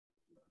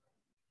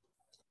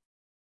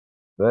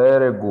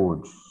Very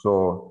good.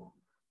 So,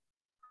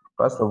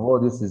 first of all,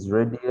 this is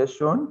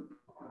radiation.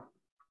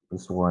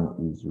 This one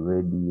is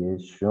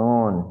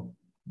radiation.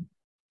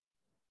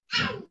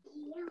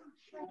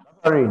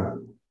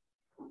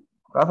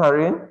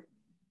 Catherine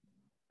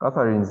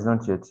is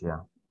not yet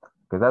here.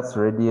 Okay, that's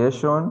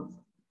radiation.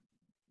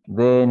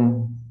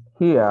 Then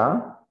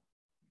here,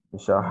 we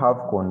shall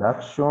have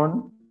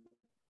conduction.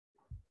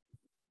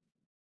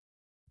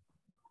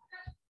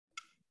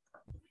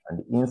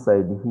 And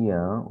inside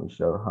here, we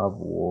shall have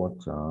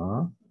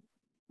water.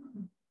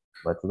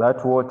 But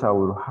that water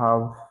will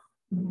have,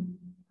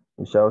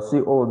 we shall see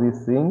all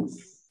these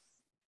things.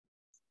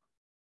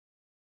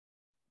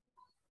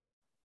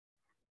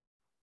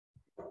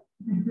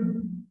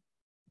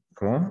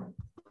 Okay,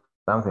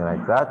 something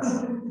like that.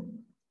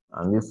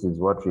 And this is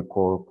what we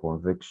call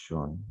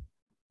convection.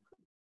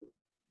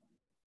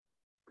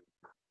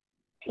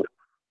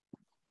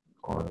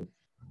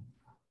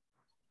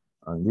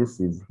 And this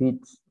is heat,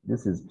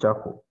 this is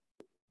charcoal.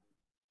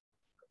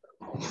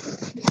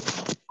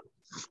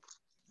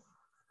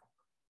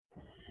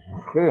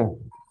 Okay.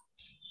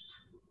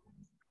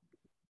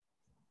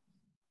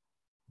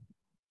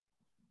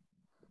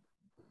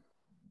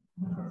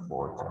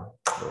 Water,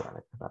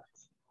 like that.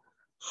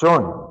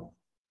 Sean.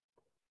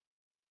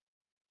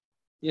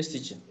 Yes,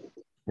 teacher.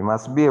 You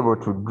must be able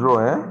to draw,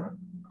 eh?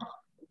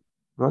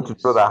 You want to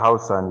draw the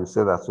house and you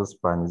say that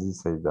saucepan is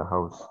inside the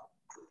house.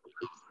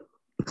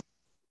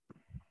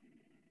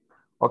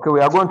 Okay,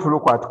 we are going to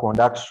look at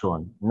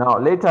conduction. Now,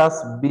 let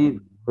us be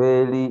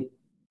very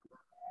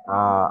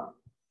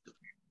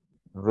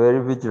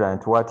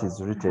vigilant what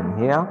is written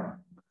here.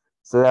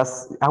 So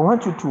I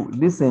want you to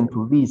listen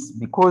to this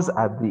because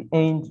at the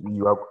end,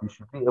 you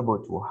should be able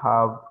to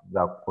have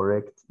the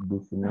correct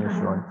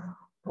definition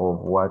of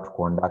what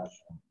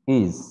conduction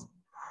is.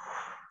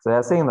 So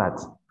you're saying that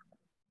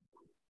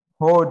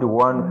hold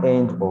one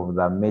end of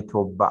the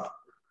metal bar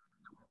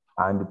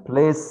and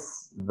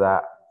place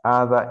the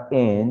other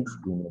end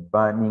in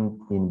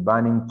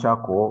burning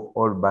charcoal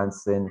or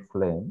Bunsen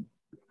flame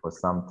for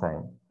some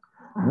time.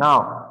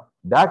 Now,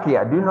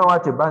 Dakia, do you know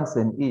what a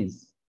Bunsen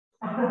is?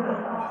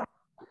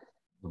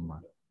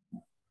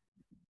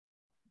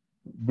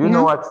 Do you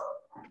know what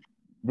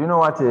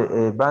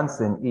a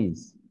Bunsen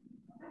is?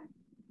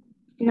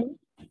 No.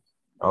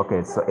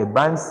 Okay, so a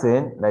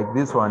Bunsen, like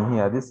this one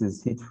here, this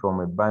is heat from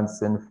a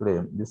Bunsen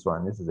flame. This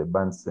is a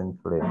Bunsen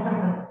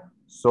flame.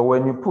 So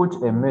when you put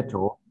a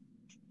metal,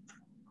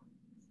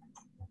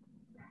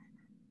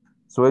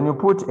 when you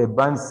put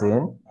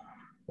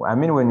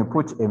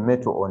a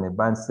metal on a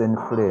Bunsen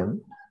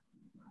flame,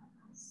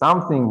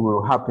 something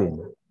will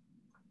happen.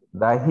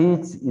 The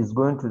heat is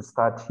going to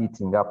start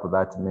heating up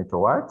that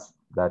metal,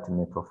 that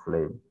metal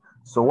flame.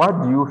 So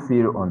what do you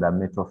feel on the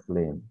metal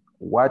flame?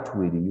 What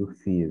will you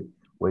feel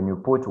when you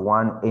put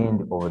one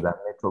end of the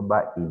metal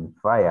bar in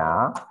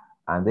fire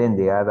and then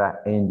the other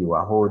end you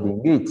are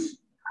holding it?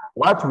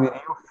 What will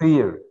you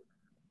feel?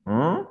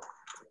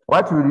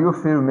 What will you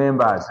feel,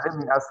 members? Let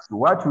me ask you,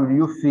 what will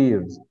you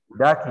feel?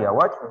 Dakia,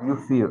 what will you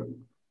feel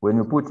when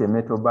you put a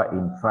metal bar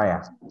in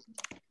fire?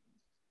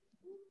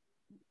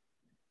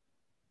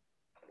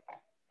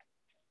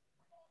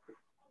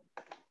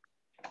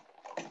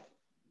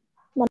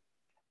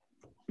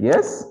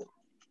 Yes?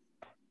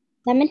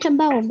 The metal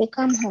bar will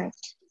become hot.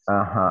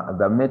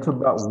 The metal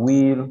bar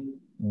will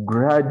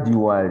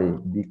gradually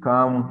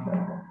become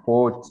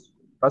hot.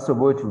 First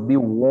of all, it will be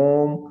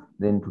warm,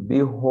 then to be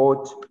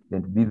hot,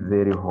 then to be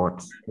very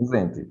hot,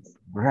 isn't it?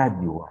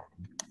 Gradually,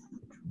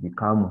 it will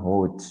become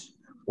hot.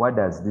 What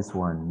does this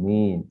one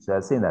mean? So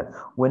I'm saying that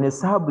when a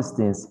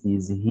substance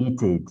is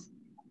heated,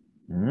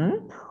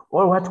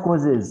 or what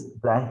causes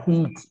the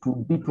heat to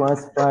be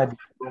transferred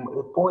from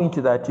a point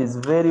that is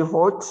very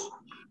hot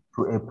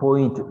to a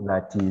point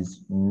that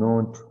is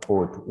not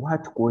hot?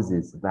 What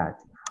causes that?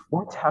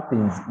 What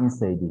happens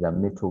inside the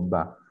metal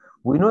bar?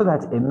 We know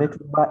that a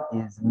metal bar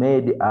is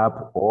made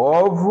up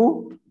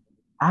of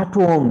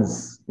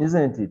atoms,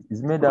 isn't it?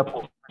 It's made up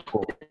of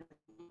atoms.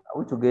 Are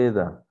we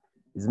together?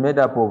 It's made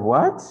up of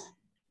what?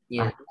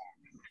 Yeah.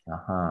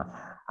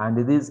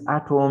 And these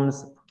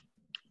atoms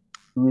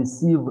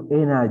receive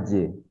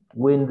energy.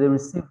 When they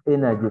receive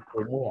energy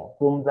from where?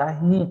 From the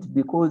heat,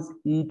 because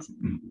heat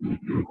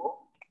is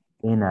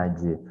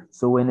energy.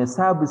 So when a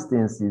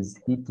substance is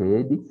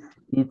heated,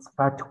 its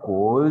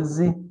particles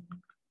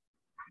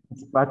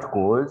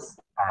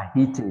are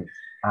heated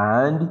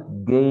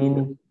and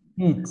gain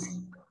heat.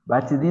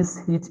 But this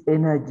heat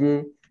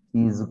energy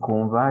is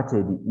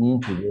converted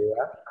into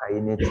their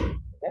kinetic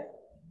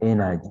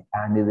energy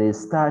and they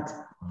start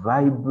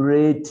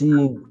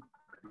vibrating.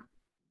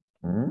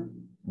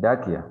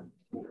 Dakia?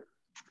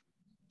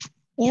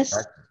 Yes.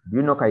 Do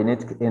you know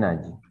kinetic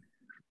energy?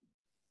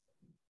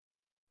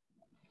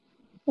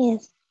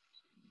 Yes.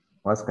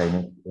 What's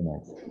kinetic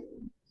energy?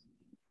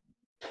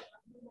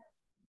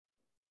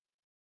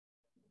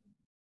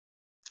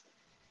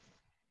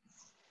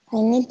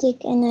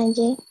 Kinetic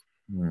energy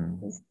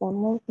is the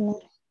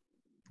movement.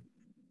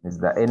 Is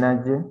the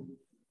energy?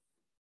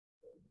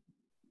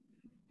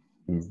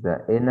 is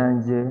the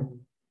energy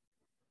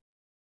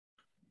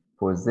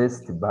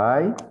possessed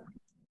by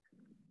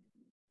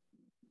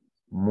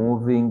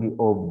moving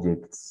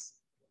objects.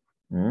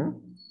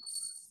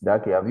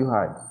 Ducky, have you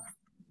heard?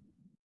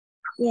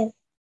 Yes.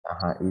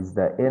 Is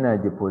the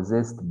energy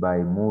possessed by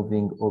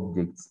moving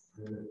objects.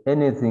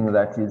 Anything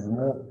that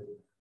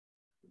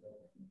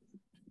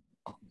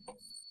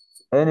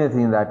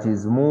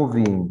is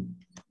moving,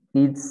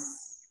 it's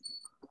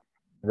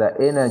the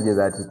energy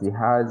that it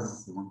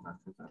has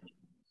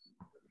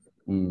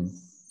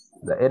is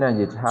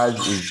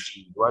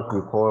what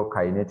we call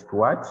kinetic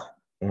what?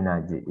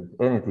 Energy.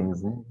 If anything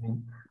is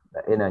moving,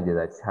 the energy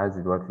that it has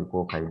is what we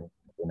call kinetic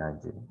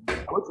energy.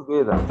 Go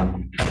together.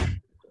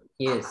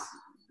 Yes.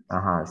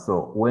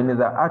 So when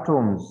the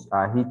atoms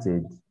are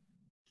heated,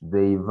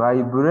 they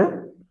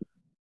vibrate.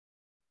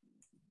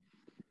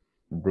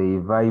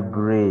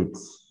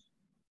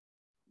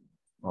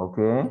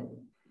 Okay,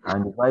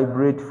 and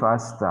vibrate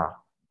faster.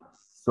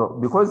 So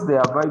because they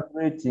are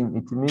vibrating,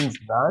 it means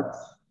that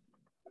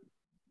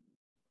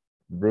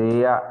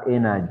their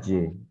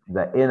energy,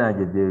 the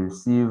energy they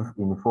receive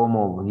in form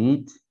of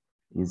heat,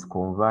 is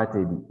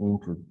converted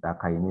into the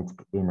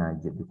kinetic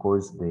energy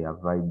because they are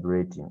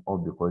vibrating or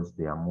because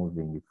they are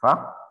moving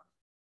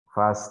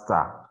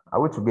faster. Are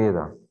we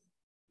together?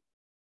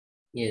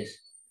 Yes.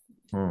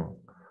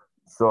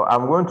 So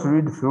I'm going to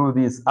read through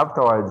this.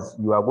 Afterwards,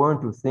 you are going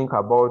to think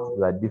about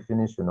the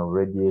definition of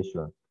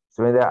radiation.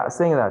 So when they are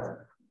saying that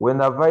when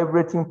the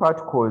vibrating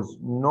particles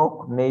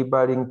knock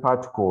neighboring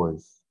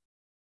particles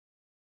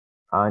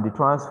and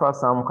transfer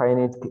some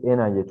kinetic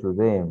energy to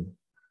them,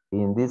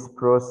 in this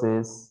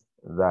process,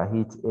 the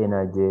heat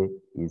energy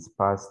is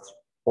passed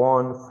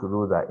on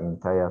through the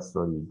entire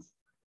solid.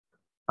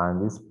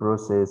 And this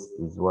process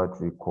is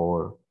what we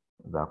call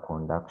the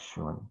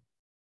conduction.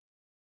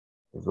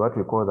 Is what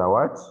we call the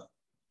what?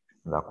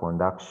 The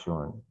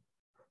conduction.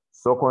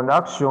 So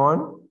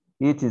conduction,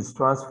 it is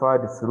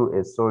transferred through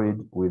a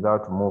solid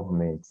without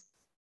movement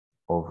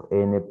of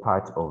any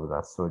part of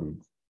the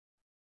solid.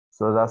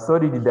 So the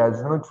solid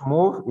does not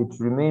move, it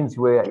remains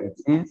where it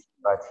is,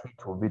 but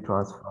it will be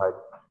transferred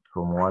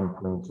from one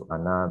point to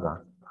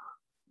another.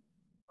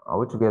 Are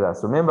we together?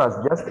 So members,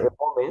 just a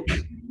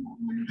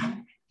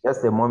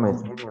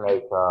moment, give me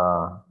like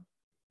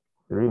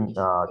 2 minutes.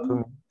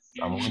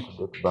 I'm going to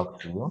get back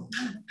to you.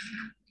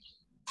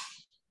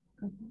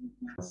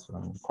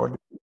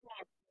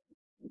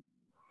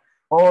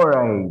 All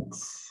right.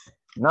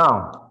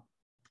 Now,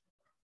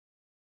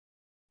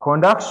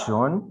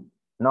 conduction.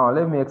 Now,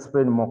 let me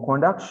explain more.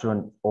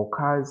 Conduction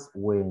occurs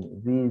when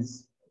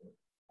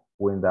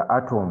the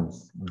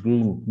atoms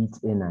gain heat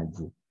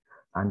energy.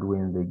 And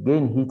when they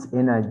gain heat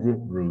energy,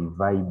 they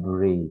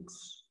vibrate.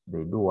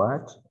 They do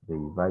what? They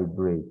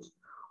vibrate.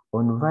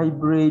 On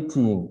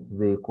vibrating,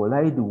 they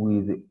collide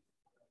with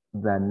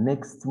the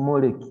next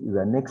molecule,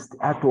 the next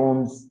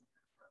atoms,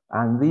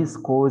 and this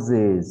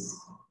causes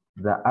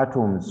the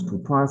atoms to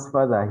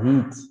transfer the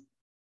heat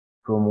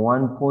from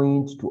one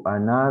point to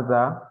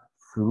another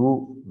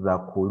through the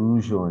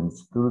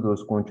collisions, through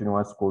those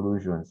continuous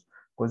collisions.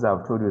 Because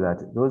I've told you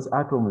that those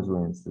atoms,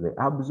 when they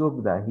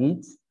absorb the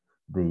heat,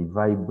 they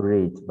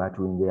vibrate. But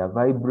when they are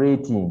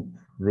vibrating,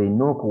 they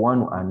knock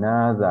one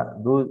another.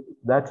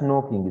 That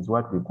knocking is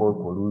what we call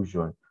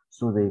collision.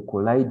 So they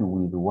collide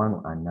with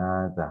one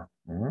another.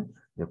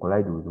 They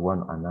collide with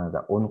one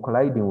another. On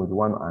colliding with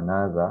one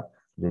another,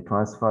 they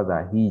transfer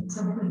the heat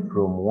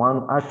from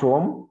one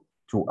atom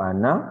to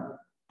another,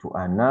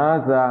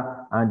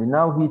 and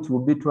now heat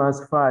will be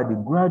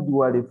transferred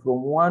gradually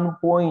from one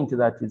point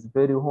that is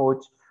very hot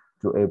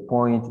to a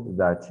point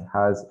that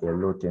has a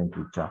low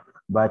temperature.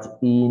 But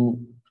you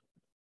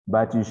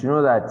should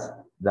know that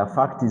the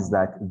fact is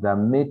that the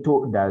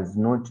metal does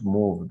not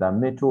move. The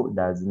metal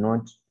does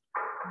not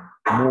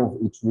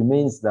move. It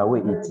remains the way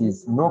it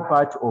is. No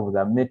part of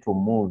the metal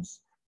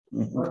moves.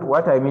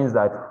 What I mean is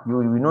that you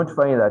will not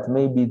find that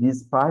maybe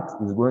this part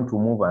is going to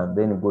move and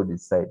then go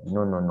this side.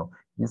 No.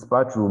 This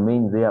part will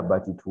remain there,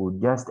 but it will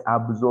just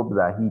absorb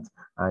the heat,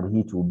 and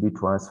heat will be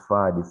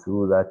transferred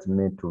through that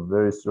metal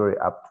very slowly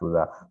up to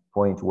the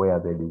point where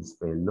there is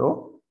a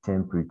low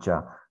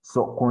temperature.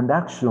 So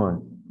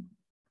conduction,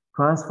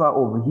 transfer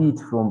of heat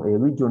from a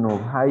region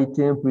of high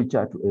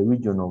temperature to a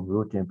region of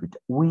low temperature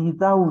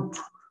without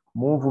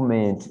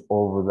movement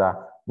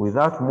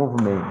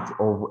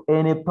of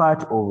any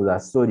part of the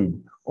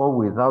solid, or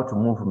without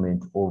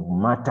movement of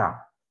matter.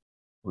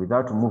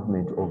 Without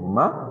movement of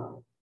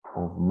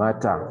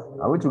matter.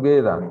 Are we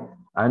together?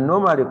 And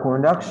normally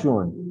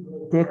conduction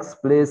takes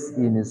place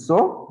in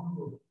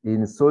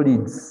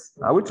solids.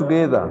 Are we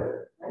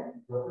together?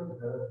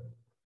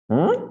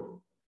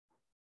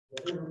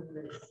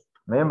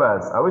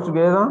 Members, are we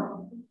together?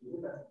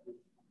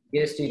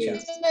 Yes, teacher.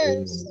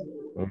 Yes.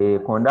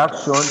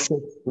 Conduction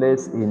takes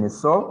place in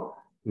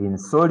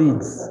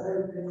solids.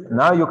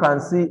 Now you can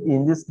see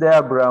in this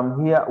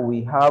diagram here,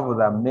 we have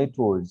the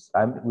metals,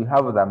 and we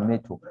have the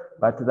metal,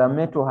 but the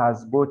metal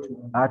has got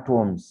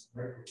atoms.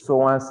 So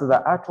once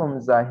the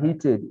atoms are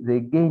heated,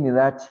 they gain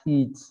that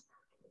heat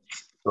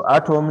So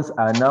atoms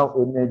are now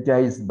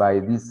energized by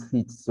this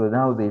heat. So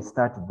now they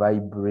start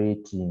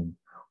vibrating.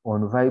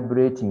 On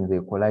vibrating, they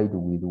collide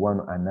with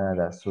one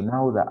another. So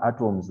now the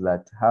atoms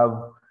that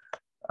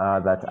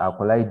that are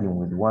colliding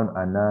with one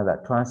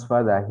another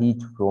transfer the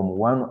heat from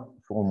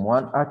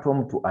one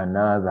atom to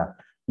another.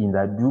 In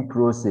the due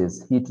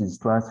process, heat is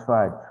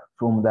transferred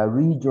from the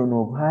region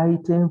of high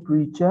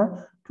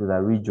temperature to the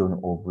region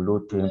of low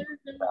temperature.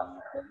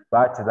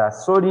 But the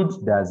solid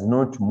does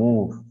not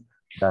move.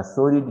 The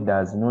solid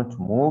does not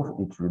move,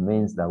 it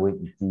remains the way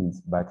it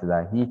is, but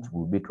the heat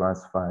will be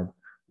transferred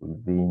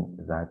within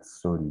that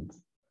solid.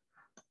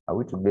 Are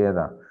we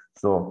together?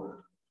 So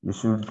we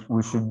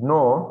should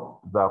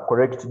know the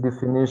correct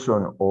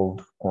definition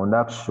of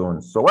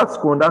conduction. So what's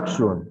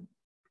conduction?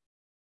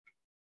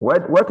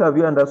 What have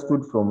you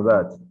understood from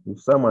that?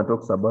 If someone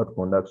talks about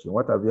conduction,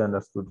 what have you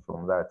understood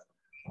from that?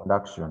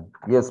 Conduction.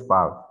 Yes,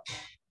 Paul.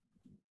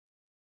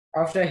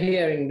 After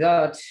hearing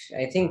that,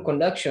 I think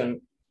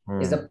conduction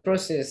is the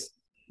process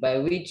by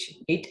which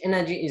heat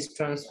energy is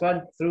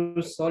transferred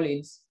through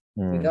solids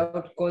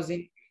without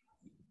causing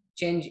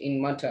change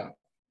in matter.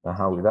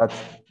 Without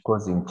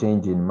causing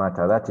change in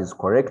matter, that is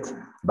correct.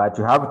 But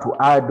you have to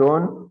add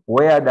on,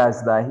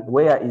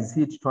 where is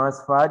heat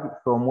transferred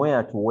from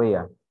where to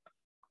where?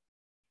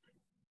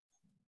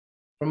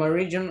 From a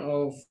region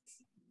of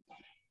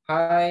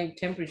high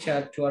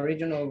temperature to a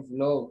region of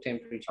low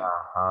temperature.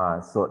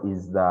 So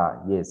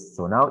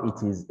now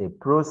it is a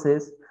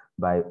process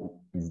by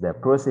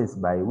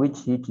which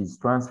heat is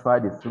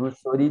transferred through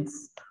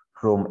solids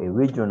from a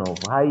region of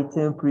high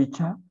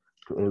temperature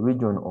to a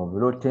region of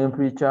low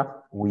temperature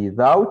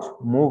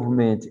without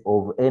movement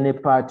of any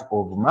part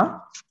of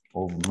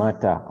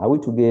matter. Are we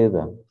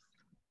together?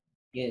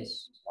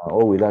 Yes.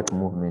 Or without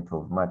movement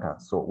of matter.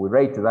 So we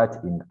write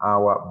that in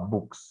our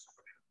books.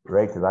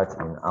 Write that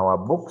in our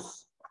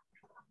books.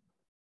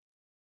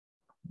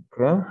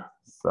 Okay,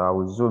 so I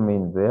will zoom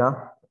in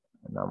there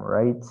and I'm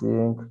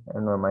writing.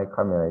 And my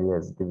camera here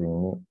is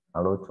giving me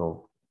a lot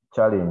of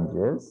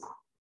challenges.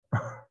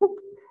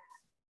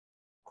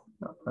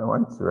 I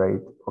want to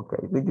write. Okay,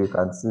 I think you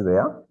can see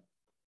there.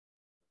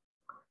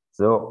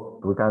 So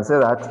we can say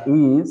that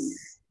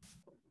is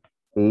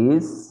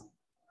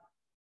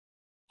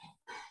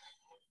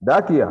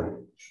that here.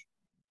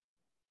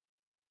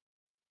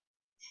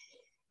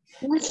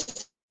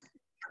 Yes.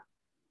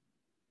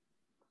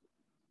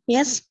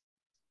 Yes.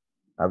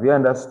 Have you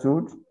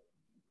understood?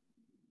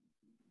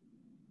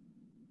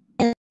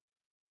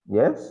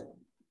 Yes?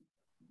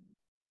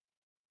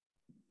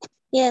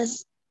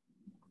 Yes.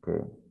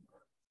 Okay.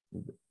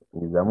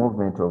 Is the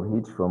movement of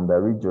heat from the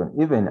region,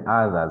 even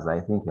others,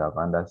 I think you have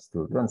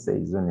understood. Don't say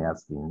it's only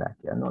asking that.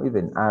 Yeah, no,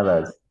 even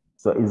others.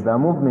 So is the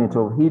movement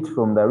of heat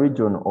from the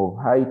region of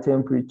high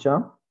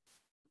temperature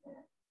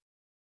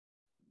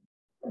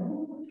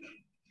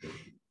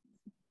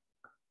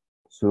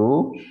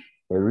to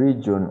a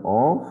region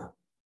of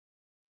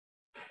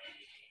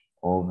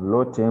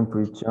low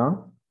temperature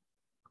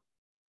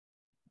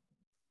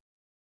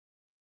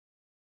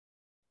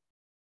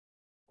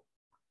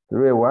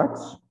through a what?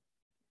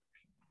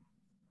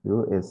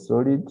 Through a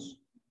solid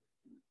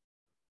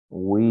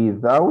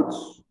without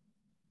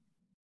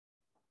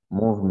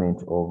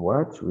movement of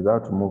what?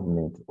 Without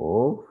movement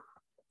of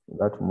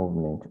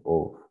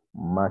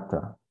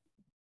matter.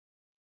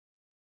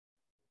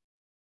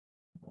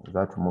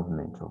 Without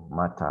movement of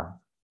matter.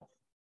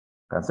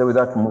 Can say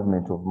without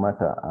movement of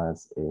matter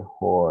as a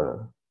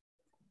whole.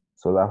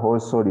 So the whole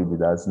solid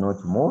does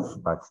not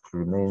move, but it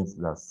remains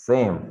the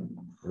same.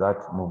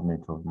 Without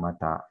movement of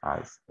matter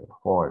as a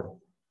whole.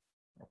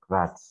 Like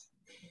that.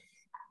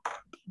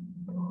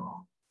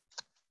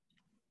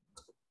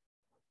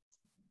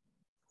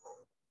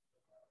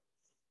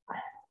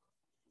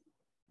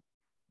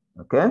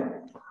 Okay,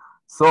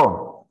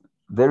 so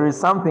there is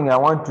something I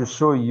want to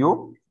show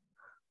you,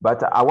 but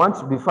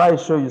before I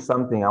show you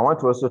something, I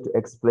want also to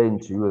explain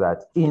to you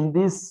that in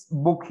this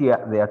book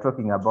here, they are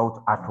talking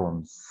about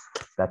atoms,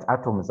 that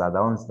atoms are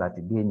the ones that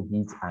gain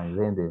heat and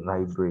then they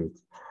vibrate.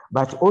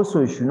 But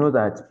also you should know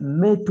that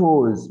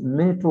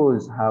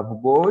metals have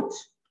got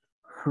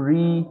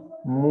free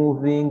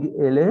moving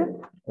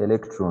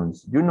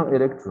electrons. Do you know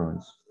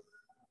electrons?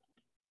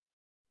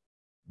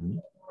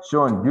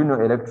 Sean, do you know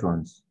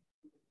electrons?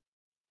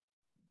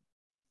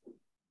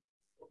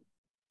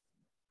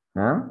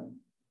 Huh?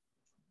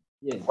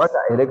 Yes. What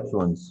are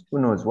electrons? Who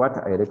knows what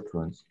are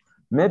electrons?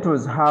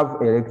 Metals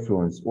have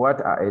electrons. What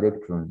are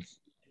electrons?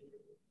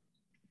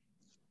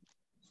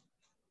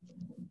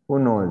 Who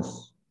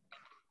knows?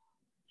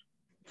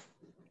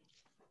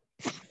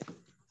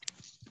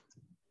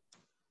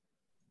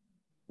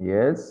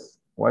 Yes.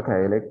 What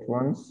are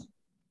electrons?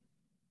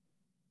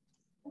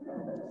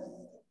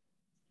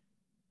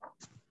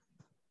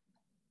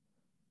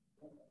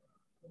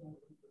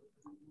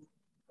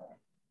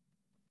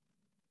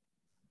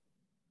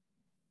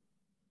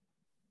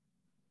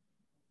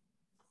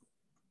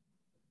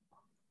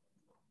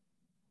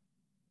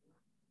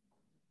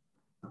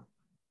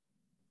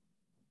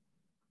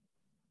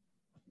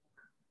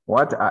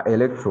 What are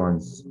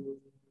electrons?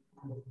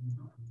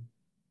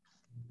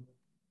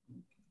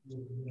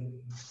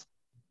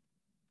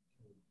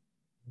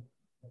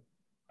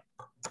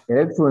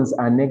 Electrons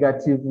are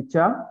negative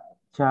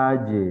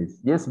charges.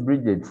 Yes,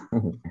 Bridget.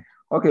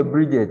 Okay,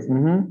 Bridget.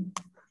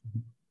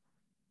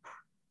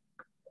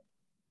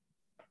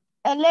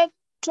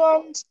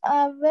 Electrons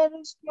are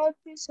very small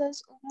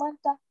pieces of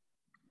matter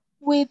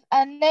with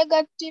a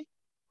negative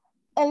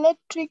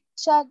electric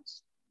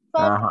charge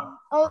found in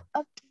all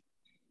atoms.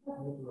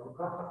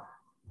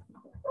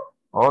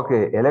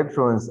 Okay,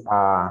 electrons,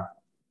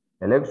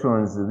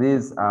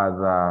 these are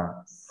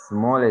the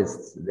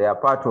smallest, they are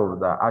part of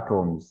the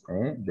atoms,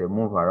 they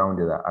move around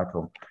the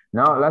atom.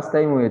 Now, last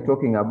time we were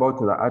talking about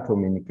the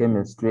atom in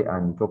chemistry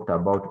and we talked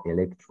about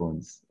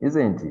electrons,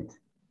 isn't it?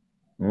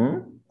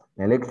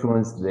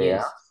 Electrons, they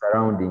are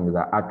surrounding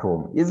the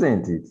atom,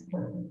 isn't it?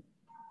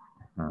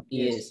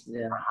 Yes.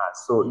 Yeah.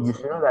 So you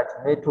should know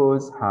that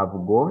metals have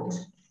got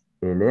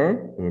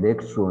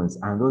electrons,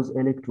 and those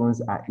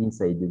electrons are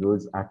inside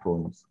those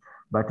atoms.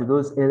 But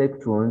those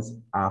electrons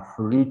are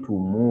free to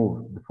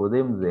move. For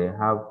them, they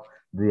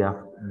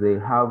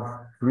have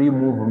free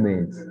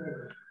movement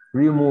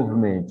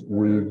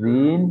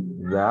within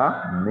the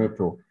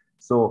metal.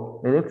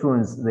 So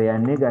electrons, they are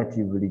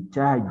negatively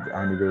charged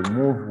and they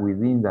move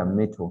within the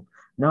metal.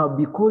 Now,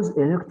 because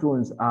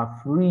electrons are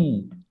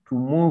free to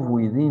move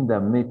within the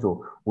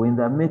metal, when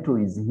the metal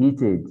is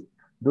heated,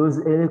 those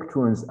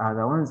electrons are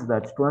the ones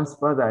that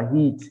transfer the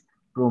heat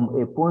from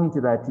a point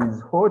that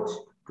is hot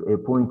to a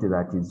point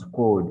that is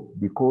cold,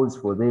 because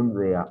for them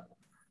they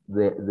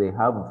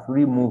have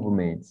free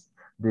movements.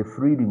 They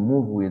freely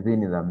move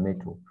within the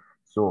metal.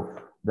 So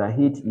the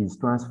heat is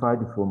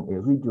transferred from a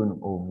region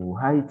of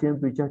high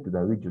temperature to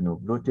the region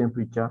of low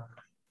temperature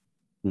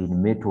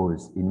in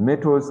metals. In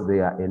metals,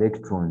 there are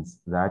electrons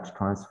that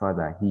transfer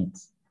the heat.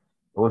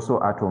 Also,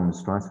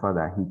 atoms transfer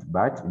the heat,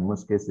 but in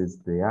most cases,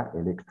 they are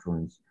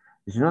electrons.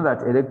 You should know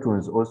that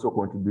electrons also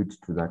contribute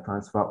to the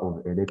transfer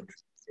of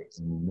electricity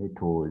in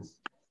metals.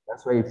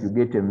 That's why if you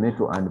get a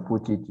metal and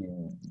put it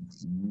in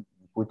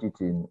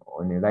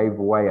on a live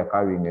wire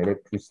carrying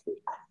electricity,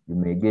 you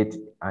may get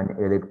an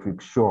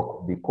electric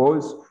shock,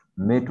 because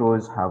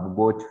metals have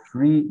got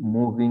free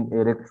moving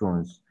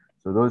electrons.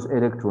 So those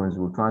electrons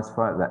will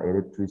transfer the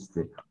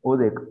electricity, or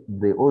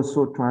they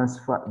also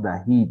transfer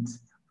the heat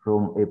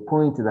from a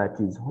point that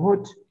is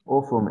hot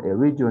or from a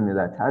region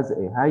that has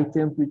a high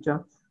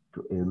temperature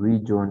to a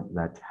region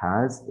that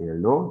has a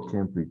low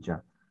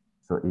temperature.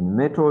 So in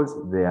metals,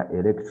 there are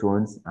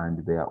electrons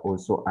and there are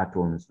also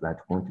atoms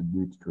that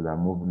contribute to the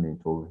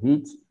movement of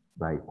heat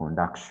by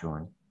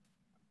conduction.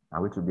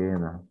 Are we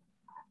together?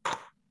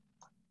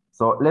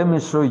 So let me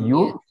show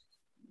you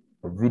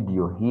a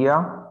video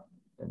here.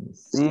 Let me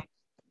see.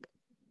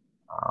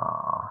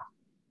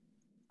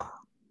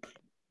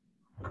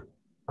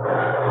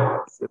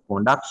 It's a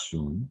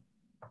conduction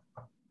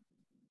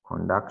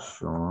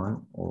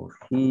of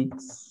heat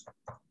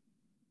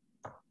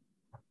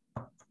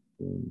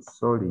in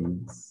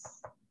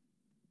solids.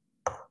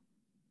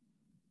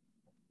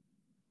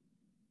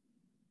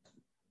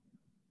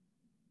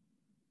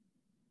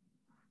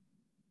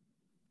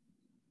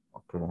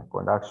 Okay,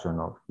 conduction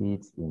of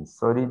heat in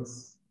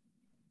solids.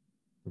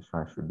 Which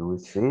one should we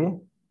see?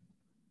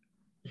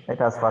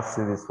 Let us first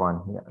see this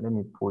one here. Let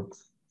me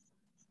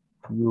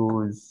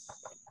use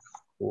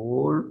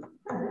coal.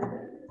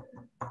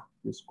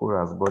 This coal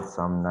has got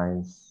some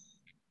nice.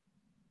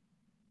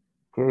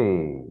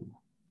 Okay.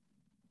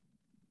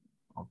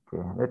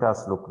 Okay, let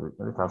us look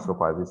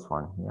at this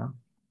one here.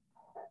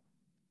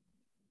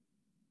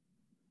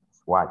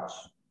 Let's watch.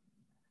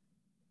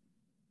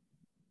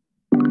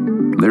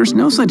 There's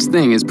no such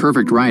thing as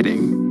perfect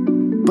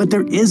writing, but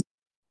there is.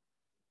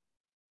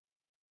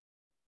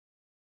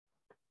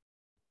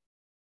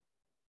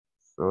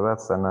 So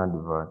that's an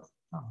advert.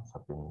 What's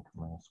happening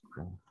to my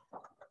screen?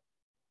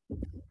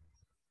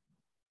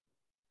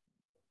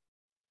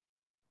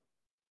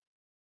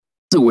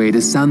 A way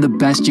to sound the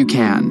best you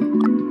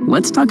can.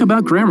 Let's talk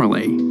about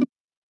Grammarly.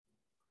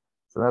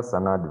 So that's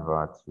an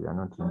advert. We are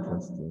not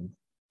interested.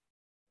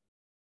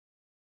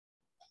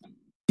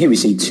 Here we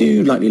see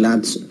two likely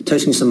lads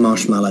toasting some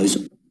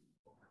marshmallows.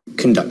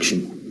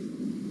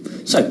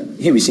 Conduction. So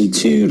here we see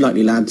two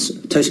likely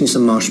lads toasting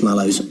some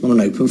marshmallows on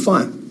an open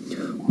fire.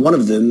 One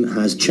of them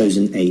has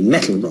chosen a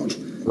metal rod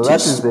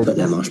to put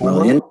their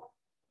marshmallow in.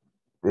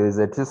 There is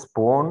a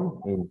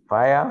teaspoon in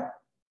fire.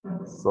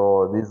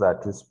 So these are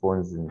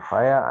teaspoons in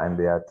fire, and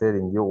they are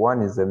telling you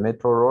one is a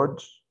metal rod.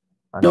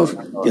 The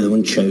other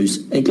one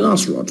chose a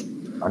glass rod.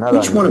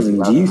 Which one of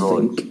them do you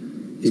think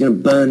is going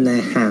to burn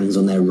their hands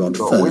on their rod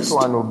first? Which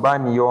one will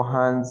burn your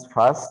hands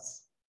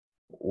first?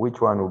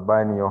 Which one will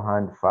burn your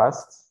hand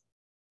first?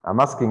 I'm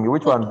asking you,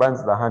 which one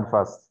burns the hand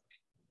first?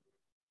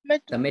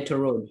 The metal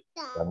rod.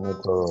 The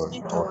metal rod.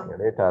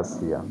 Okay, let us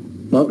hear.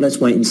 Well, let's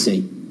wait and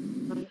see.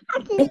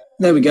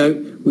 There we go.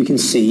 We can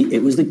see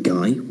it was the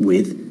guy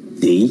with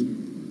the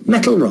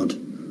metal rod.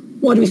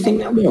 Why do we think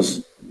that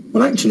was?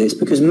 Well, actually, it's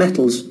because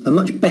metals are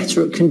much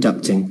better at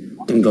conducting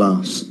than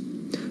glass.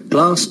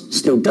 Glass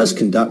still does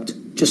conduct,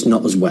 just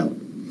not as well.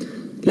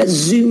 Let's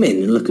zoom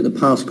in and look at the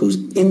particles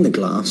in the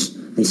glass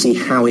and see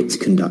how it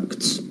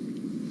conducts.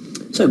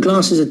 So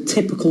glass is a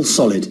typical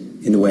solid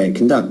in the way it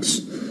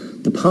conducts.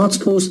 The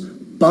particles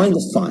by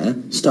the fire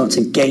start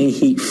to gain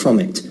heat from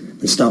it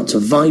and start to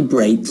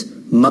vibrate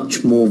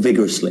much more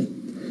vigorously.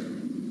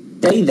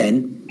 They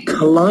then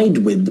collide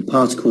with the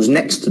particles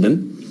next to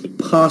them,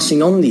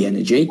 passing on the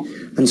energy,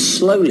 and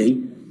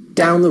slowly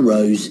down the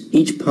rows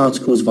each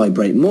particles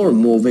vibrate more and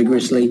more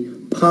vigorously,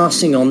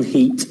 passing on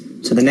heat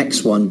to the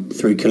next one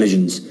through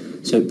collisions.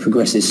 So it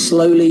progresses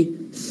slowly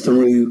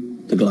through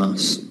the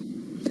glass.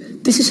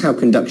 This is how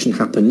conduction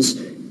happens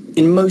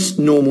in most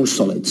normal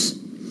solids,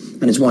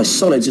 and is why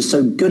solids are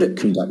so good at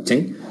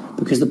conducting,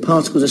 because the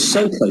particles are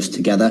so close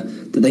together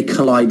that they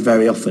collide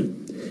very often.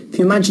 If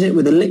you imagine it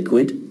with a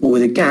liquid or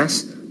with a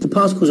gas, the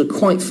particles are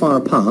quite far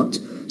apart,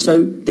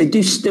 so they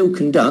do still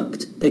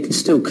conduct, they can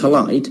still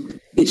collide,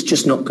 it's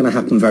just not going to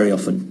happen very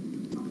often.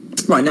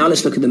 Right, now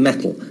let's look at the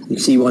metal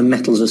and see why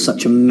metals are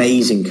such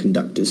amazing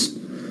conductors.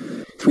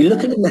 If we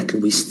look at the metal,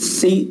 we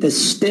see there's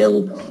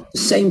still the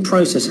same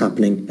process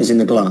happening as in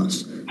the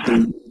glass.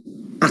 The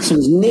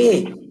atoms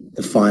near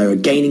the fire are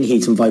gaining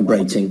heat and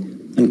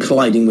vibrating and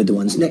colliding with the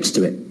ones next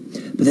to it.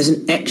 But there's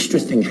an extra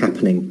thing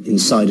happening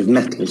inside of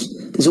metals.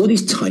 There's all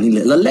these tiny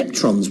little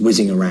electrons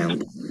whizzing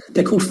around.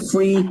 They're called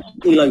free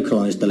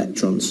delocalized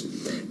electrons.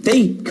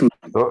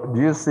 So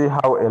do you see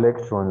how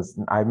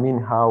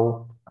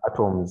how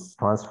atoms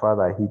transfer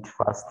the heat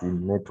fast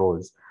in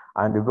metals?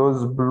 And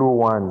those blue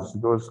ones,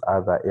 those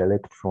are the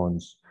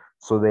electrons.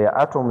 So they are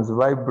atoms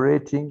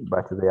vibrating,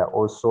 but they are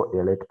also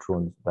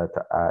electrons that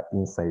are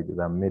inside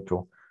the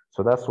metal.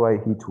 So that's why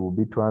heat will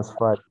be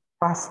transferred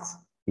fast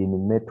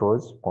in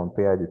metals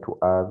compared to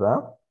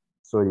other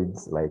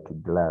solids like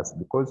glass,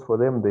 because for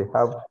them they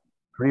have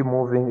free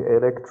moving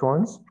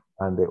electrons,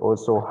 and they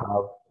also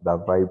have the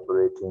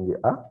vibrating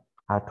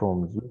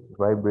atoms which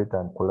vibrate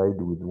and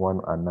collide with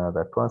one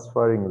another,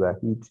 transferring the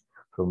heat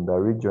from the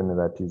region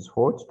that is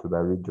hot to the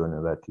region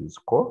that is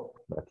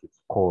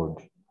cold.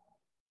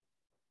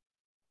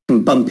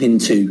 Bump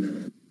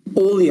into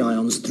all the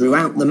ions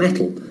throughout the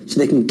metal, so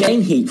they can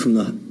gain heat from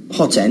the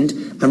hot end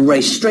and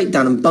race straight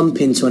down and bump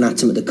into an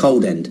atom at the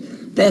cold end,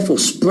 therefore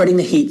spreading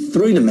the heat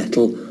through the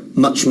metal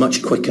much,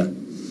 much quicker.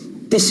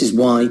 This is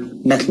why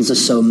metals are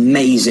so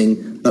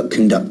amazing at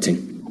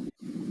conducting.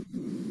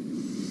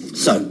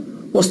 So,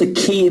 what's the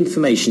key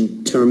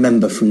information to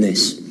remember from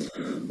this?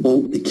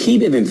 Well, the key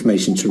bit of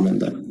information to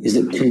remember is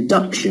that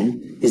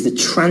conduction is the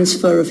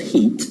transfer of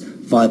heat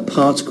via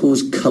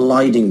particles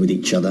colliding with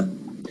each other.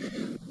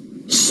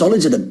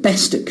 Solids are the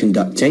best at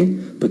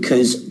conducting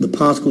because the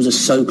particles are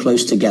so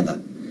close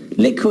together.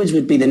 Liquids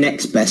would be the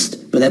next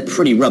best, but they're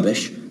pretty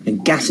rubbish,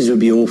 and gases would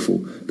be awful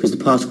because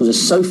the particles are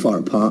so far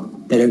apart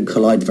they don't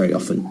collide very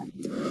often.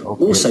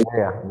 Okay. Also,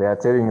 they are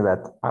telling you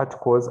that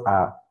particles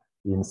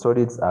in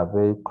solids are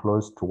very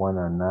close to one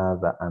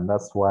another, and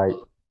that's why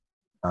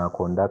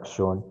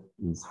conduction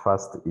is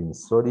fast in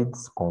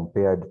solids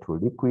compared to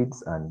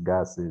liquids and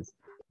gases,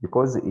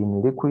 because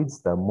in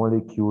liquids the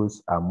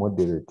molecules are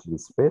moderately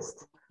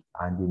spaced,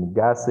 and in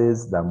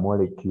gases the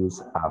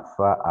molecules are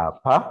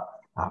far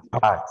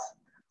apart.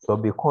 So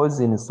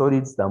because in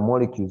solids the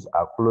molecules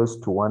are close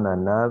to one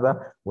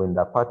another, when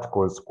the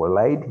particles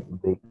collide,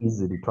 they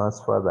easily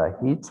transfer the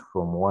heat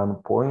from one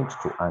point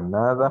to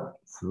another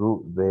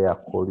through their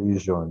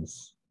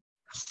collisions.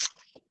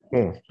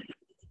 Okay.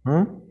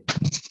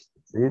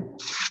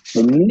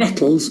 The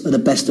metals are the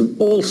best of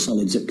all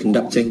solids at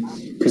conducting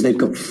because they've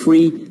got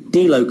free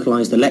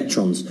delocalized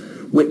electrons,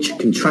 which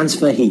can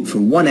transfer heat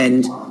from one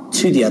end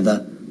to the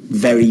other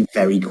very,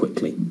 very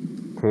quickly.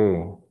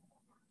 Okay,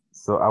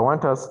 so I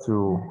want us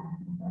to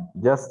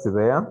just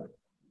there.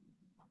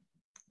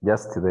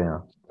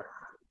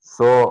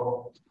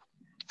 So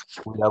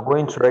we are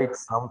going to write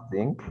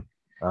something.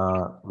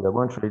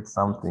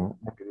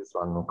 Maybe this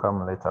one will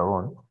come later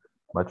on.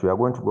 But we are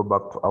going to go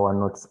back to our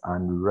notes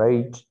and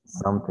write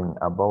something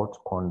about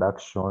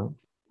conduction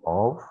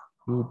of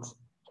heat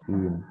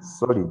in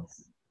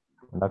solids.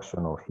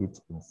 Conduction of heat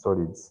in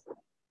solids.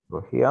 So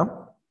here.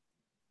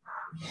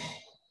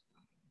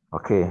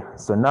 Okay,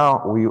 so now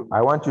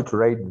I want you to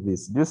write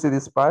this. Do you see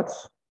this part?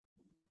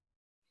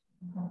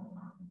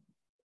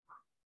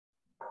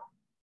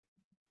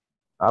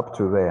 Up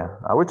to there.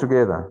 Are we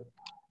together?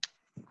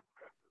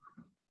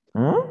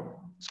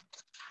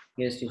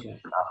 Yes, teacher.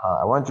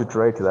 I want you to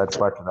write that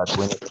part, that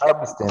when a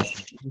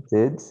substance is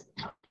heated,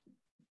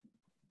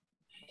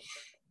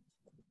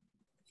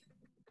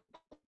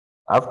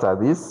 after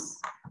this,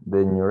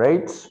 then you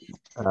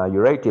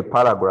write a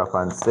paragraph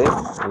and say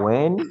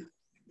when,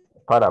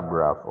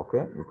 paragraph,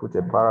 okay? You put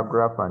a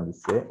paragraph and you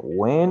say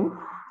when,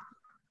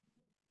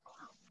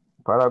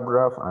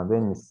 paragraph, and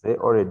then you say,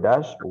 or a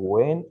dash,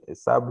 when a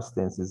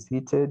substance is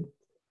heated,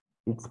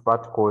 its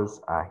particles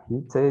are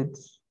heated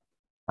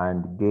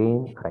and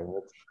gain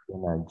kinetic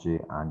energy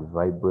and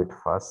vibrate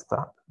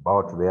faster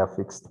about their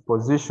fixed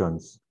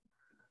positions.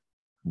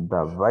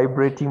 The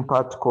vibrating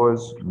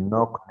particles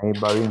knock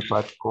neighboring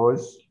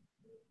particles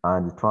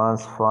and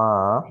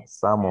transfer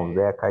some of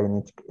their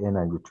kinetic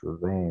energy to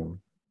them.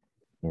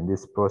 In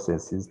this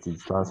process, it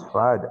is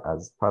transferred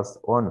as passed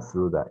on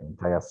through the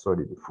entire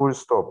solid. Full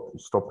stop,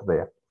 stop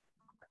there.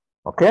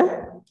 Okay?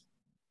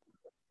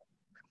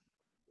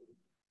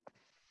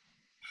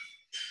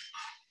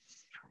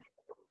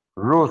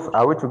 Ruth,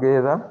 are we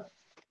together?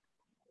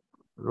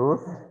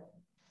 Ruth?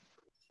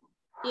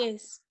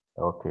 Yes.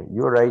 Okay,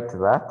 you write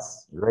that.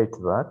 Write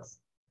that.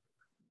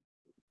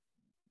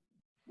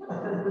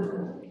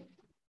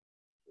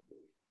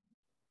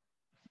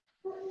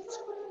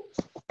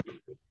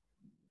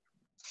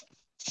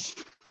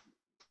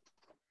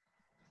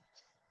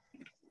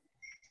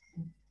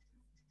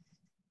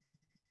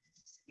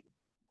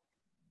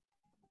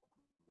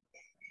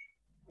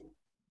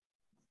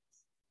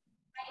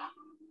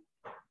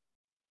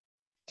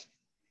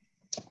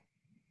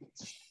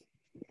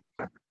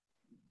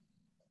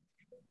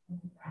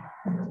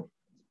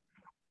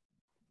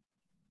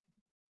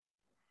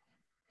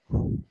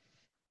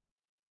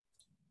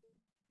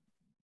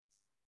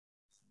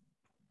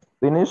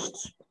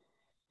 Finished?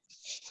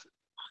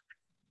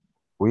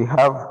 We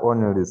have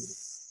only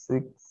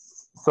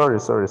 6, sorry.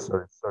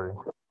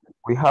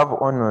 We have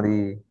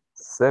only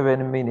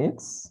 7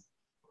 minutes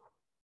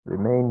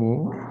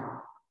remaining.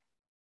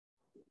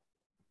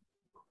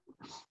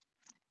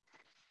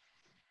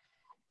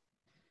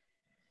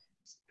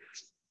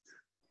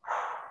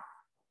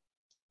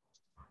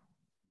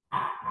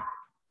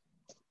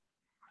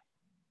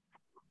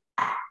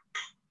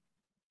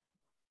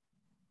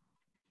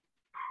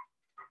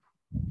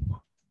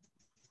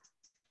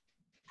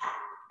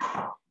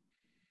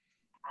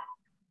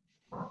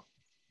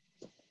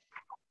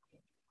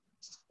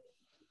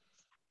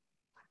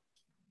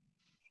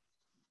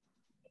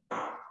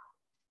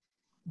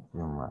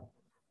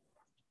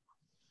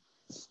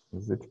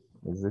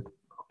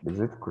 Is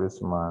it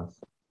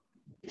Christmas?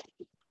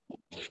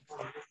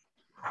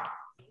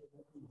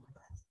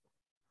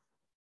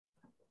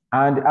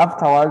 And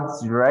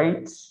afterwards, you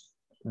write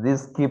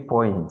these key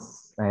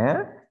points.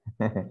 Eh?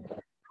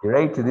 You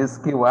write these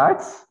key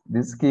what?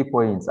 These key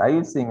points. Are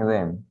you seeing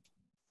them?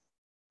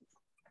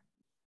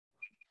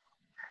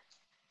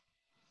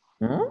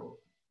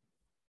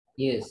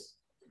 Yes.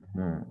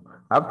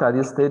 After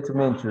this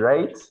statement,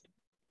 write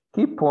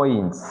key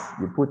points.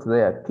 You put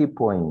there key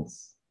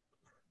points.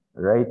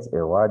 Write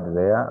a word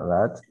there,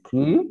 that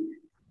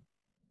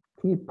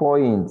key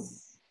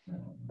points.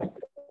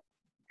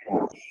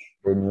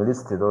 Then you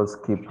list those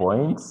key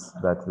points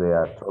that they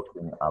are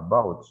talking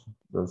about.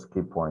 Those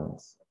key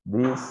points.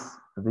 This,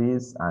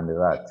 and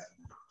that.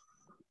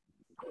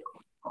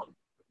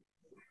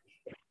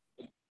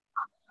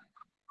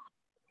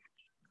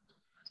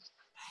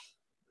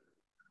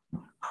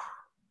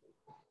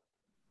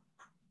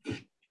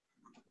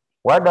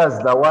 What does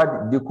the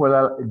word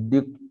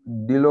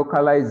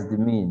delocalized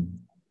mean?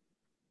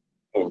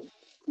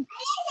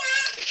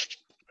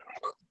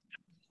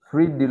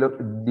 Free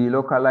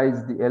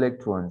delocalized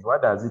electrons.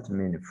 What does it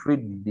mean? Free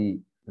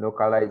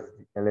delocalized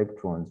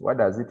electrons. What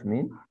does it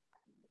mean?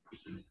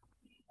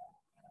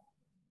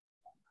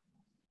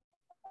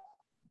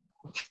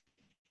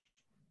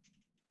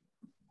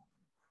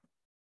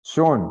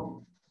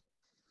 Sean.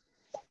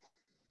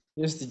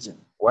 Yes, teacher.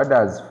 What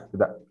does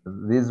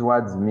these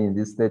words mean,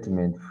 this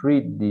statement?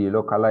 Free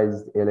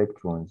delocalized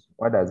electrons.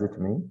 What does it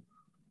mean?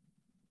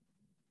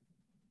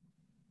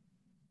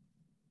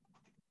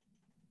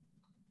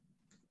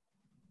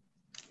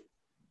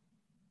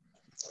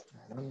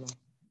 I don't know.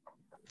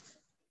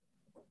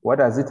 What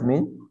does it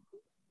mean?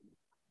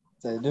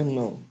 I don't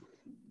know.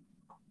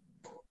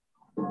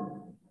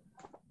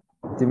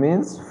 It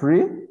means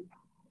free?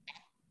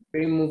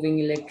 Free moving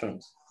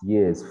electrons.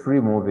 Yes, free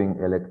moving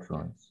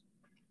electrons.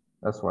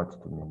 That's what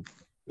it means,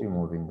 free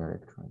moving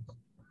electrons.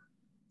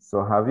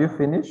 So have you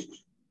finished?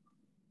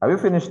 Have you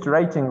finished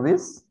writing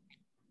this?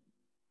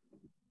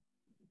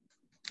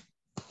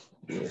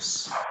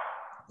 Yes.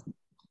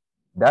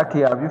 Daki,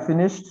 have you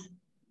finished?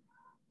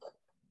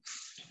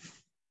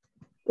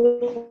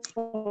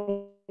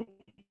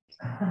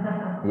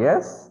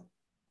 Yes?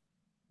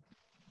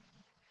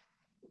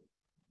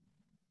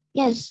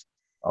 Yes.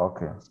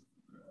 Okay.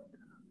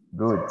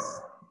 Good.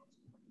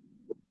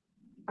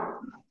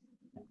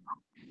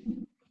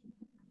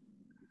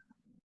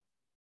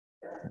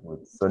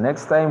 Good. So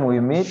next time we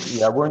meet,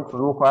 we are going to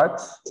look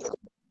at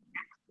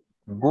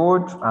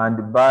good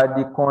and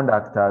bad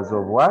conductors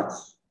of what?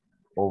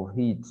 Of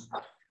heat.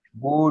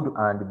 Good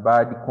and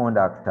bad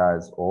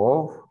conductors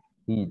of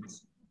heat.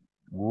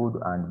 Good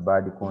and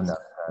bad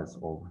conductors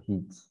of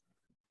heat.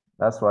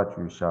 That's what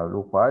we shall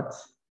look at.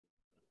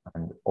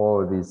 And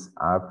all this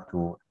up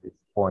to this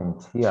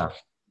point here.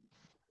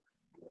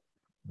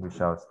 We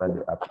shall study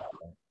up to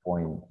this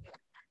point.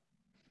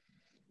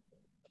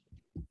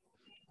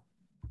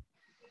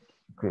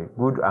 Okay,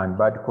 good and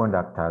bad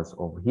conductors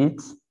of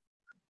heat.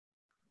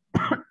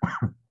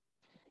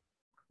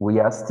 We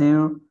are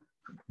still,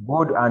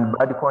 good and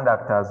bad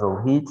conductors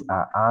of heat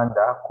are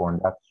under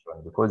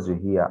conduction, because you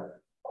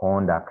hear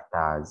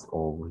conductors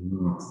of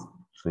heat,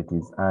 so it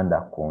is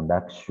under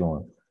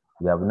conduction.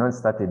 We have not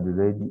started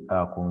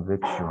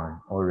convection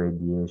or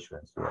radiation,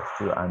 so we're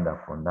still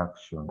under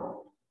conduction.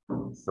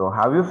 So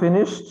have you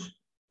finished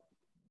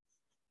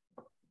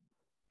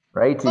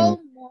writing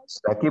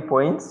Almost. the key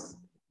points?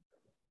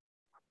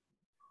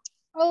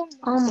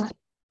 Almost.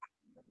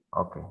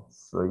 Okay,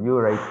 so you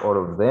write all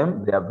of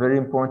them. They are very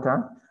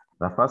important.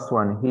 The first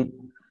one, heat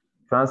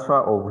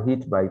transfer of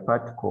heat by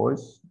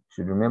particles. You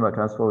should remember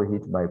transfer of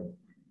heat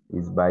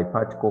is by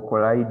particles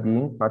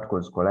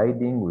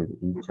colliding with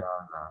each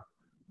other.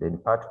 Then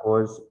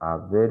particles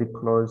are very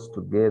close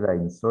together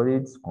in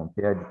solids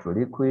compared to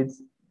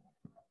liquids,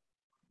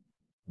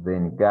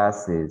 then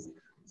gases.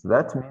 So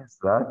that means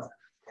that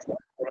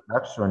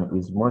conduction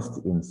is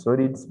most in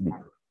solids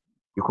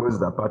because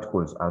the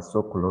particles are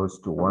so close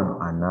to one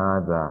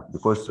another,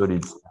 because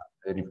solids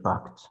are very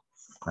packed.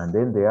 And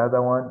then the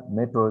other one,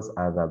 metals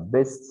are the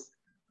best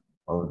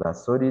of the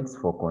solids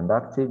for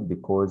conducting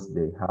because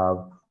they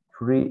have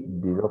free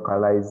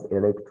delocalized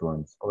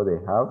electrons, or they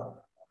have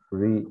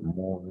free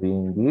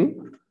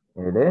moving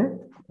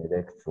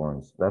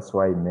electrons. That's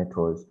why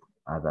metals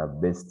are the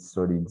best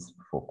solids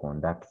for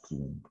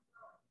conducting.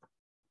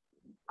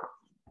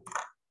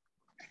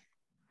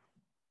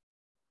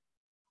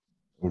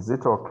 Is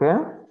it okay?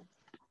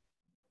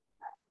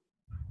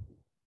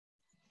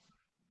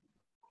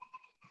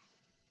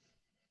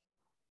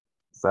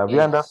 So have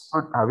you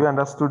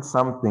understood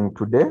something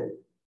today?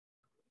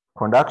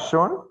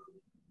 Conduction?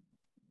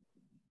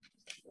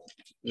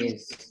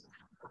 Yes.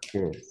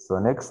 Okay, so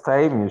next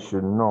time you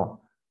should know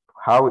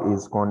how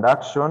is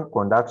conduction.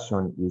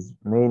 Conduction is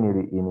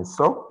mainly in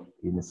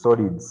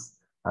solids,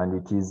 and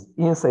it is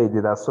inside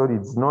the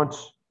solids,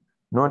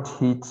 not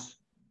heat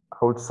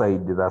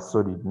outside the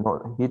solid.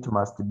 No, heat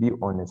must be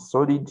on a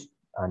solid,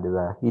 and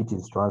the heat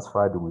is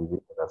transferred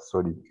within the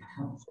solid.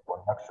 So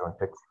conduction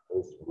takes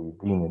place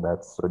within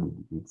that solid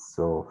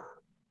itself.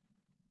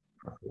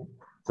 Okay.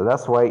 So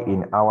that's why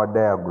in our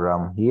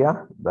diagram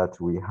here that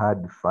we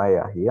had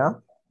fire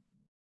here,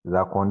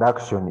 the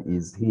conduction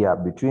is here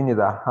between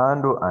the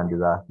handle and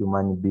the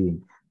human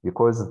being,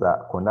 because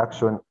the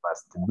conduction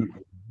must be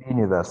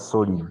within the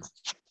solid.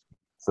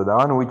 So the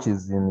one which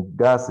is in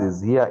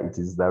gases here, it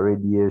is the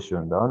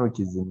radiation. The one which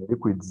is in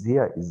liquids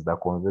here is the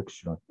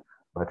convection.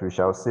 But we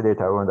shall see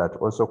later on that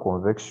also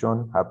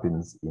convection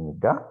happens in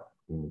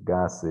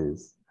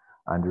gases.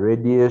 And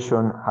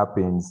radiation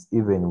happens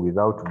even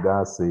without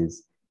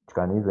gases. It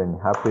can even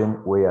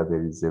happen where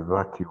there is a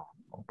vacuum,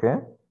 okay?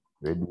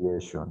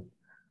 Radiation.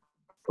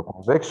 So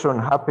convection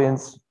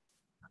happens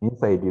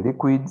inside the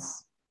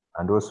liquids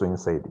and also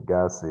inside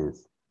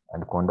gases.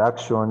 And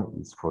conduction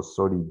is for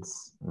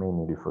solids,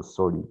 mainly for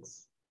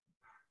solids.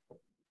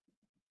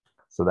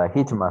 So the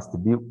heat must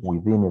be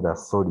within the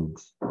solid.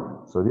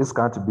 So this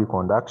can't be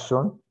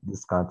conduction,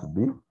 this can't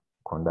be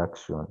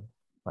conduction.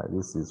 But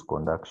this is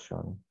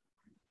conduction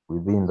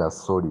within the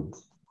solid.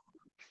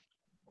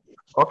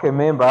 Okay,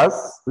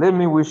 members, let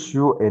me wish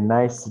you a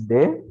nice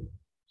day.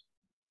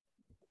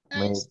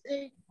 Nice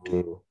day.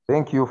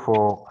 Thank you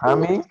for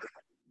coming.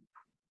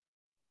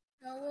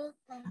 You're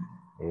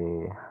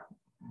welcome.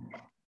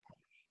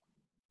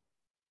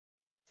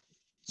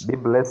 Be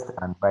blessed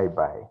and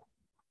bye-bye.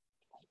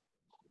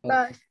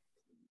 Bye.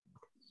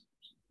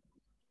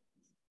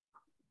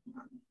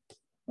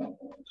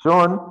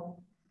 Sean?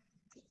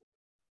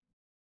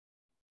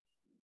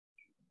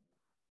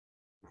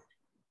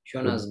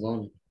 Sean has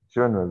gone.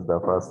 Sean was the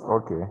first.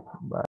 Okay, bye.